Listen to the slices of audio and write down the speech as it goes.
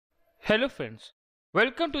Hello friends,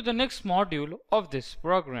 welcome to the next module of this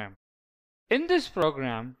program. In this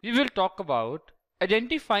program, we will talk about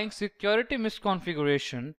identifying security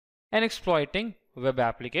misconfiguration and exploiting web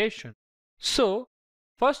application. So,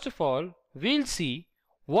 first of all, we'll see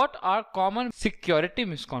what are common security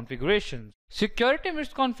misconfigurations. Security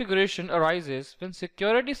misconfiguration arises when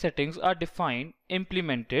security settings are defined,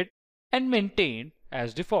 implemented, and maintained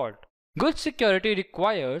as default. Good security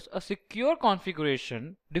requires a secure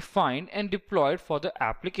configuration defined and deployed for the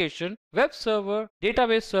application, web server,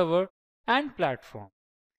 database server, and platform.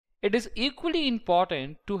 It is equally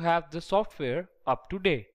important to have the software up to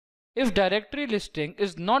date. If directory listing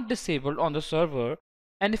is not disabled on the server,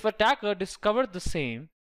 and if attacker discovers the same,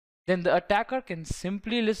 then the attacker can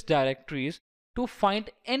simply list directories to find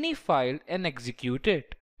any file and execute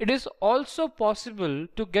it. It is also possible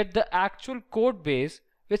to get the actual code base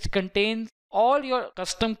which contains all your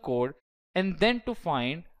custom code and then to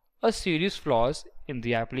find a serious flaws in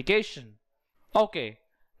the application. Okay,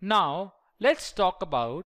 now let's talk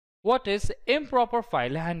about what is improper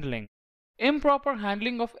file handling. Improper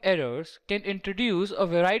handling of errors can introduce a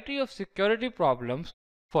variety of security problems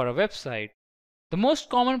for a website. The most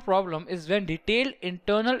common problem is when detailed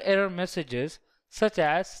internal error messages such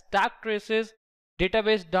as stack traces,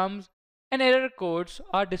 database dumps, and error codes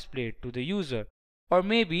are displayed to the user, or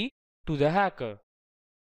maybe to the hacker.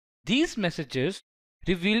 These messages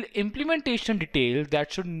reveal implementation details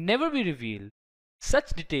that should never be revealed.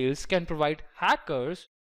 Such details can provide hackers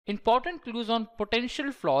important clues on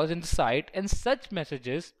potential flaws in the site, and such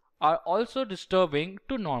messages are also disturbing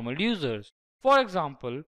to normal users. For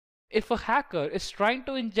example, if a hacker is trying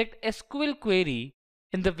to inject SQL query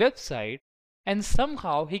in the website and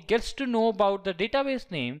somehow he gets to know about the database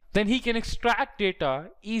name, then he can extract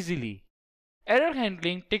data easily. Error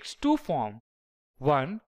handling takes two forms.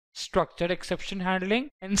 One, structured exception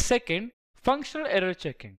handling, and second, functional error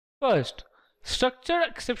checking. First, structured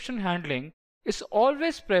exception handling is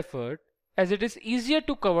always preferred as it is easier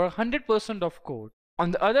to cover 100% of code.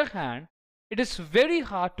 On the other hand, it is very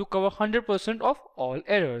hard to cover 100% of all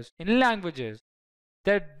errors in languages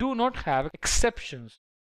that do not have exceptions,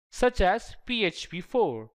 such as PHP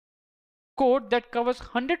 4. Code that covers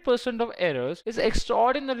 100% of errors is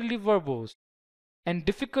extraordinarily verbose and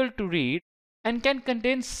difficult to read and can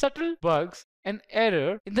contain subtle bugs and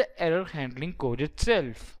error in the error handling code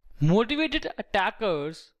itself. Motivated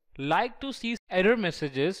attackers like to see error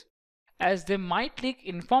messages as they might leak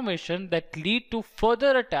information that lead to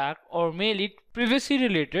further attack or may leak privacy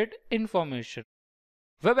related information.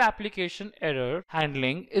 Web application error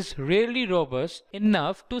handling is rarely robust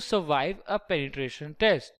enough to survive a penetration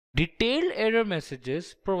test. Detailed error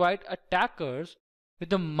messages provide attackers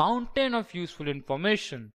with a mountain of useful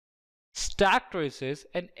information. Stack traces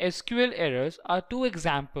and SQL errors are two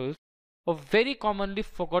examples of very commonly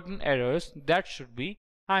forgotten errors that should be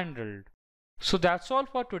handled. So that's all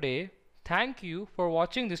for today. Thank you for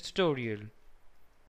watching this tutorial.